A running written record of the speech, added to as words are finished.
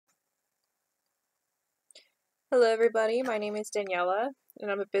Hello, everybody. My name is Daniela, and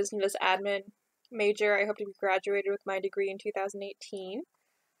I'm a business admin major. I hope to be graduated with my degree in 2018.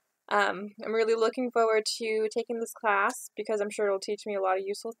 I'm really looking forward to taking this class because I'm sure it'll teach me a lot of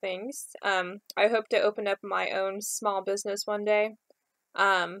useful things. I hope to open up my own small business one day,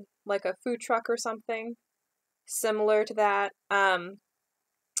 like a food truck or something similar to that. I've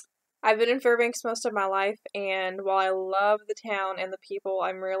been in Fairbanks most of my life, and while I love the town and the people,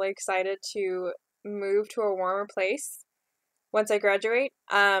 I'm really excited to move to a warmer place once I graduate.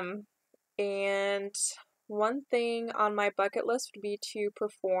 And one thing on my bucket list would be to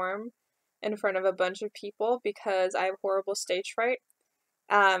perform in front of a bunch of people because I have horrible stage fright.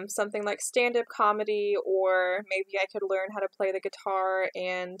 Something like stand-up comedy, or maybe I could learn how to play the guitar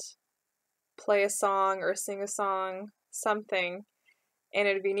and play a song or sing a song, something. And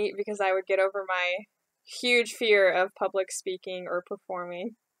it'd be neat because I would get over my huge fear of public speaking or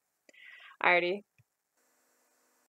performing. Alrighty,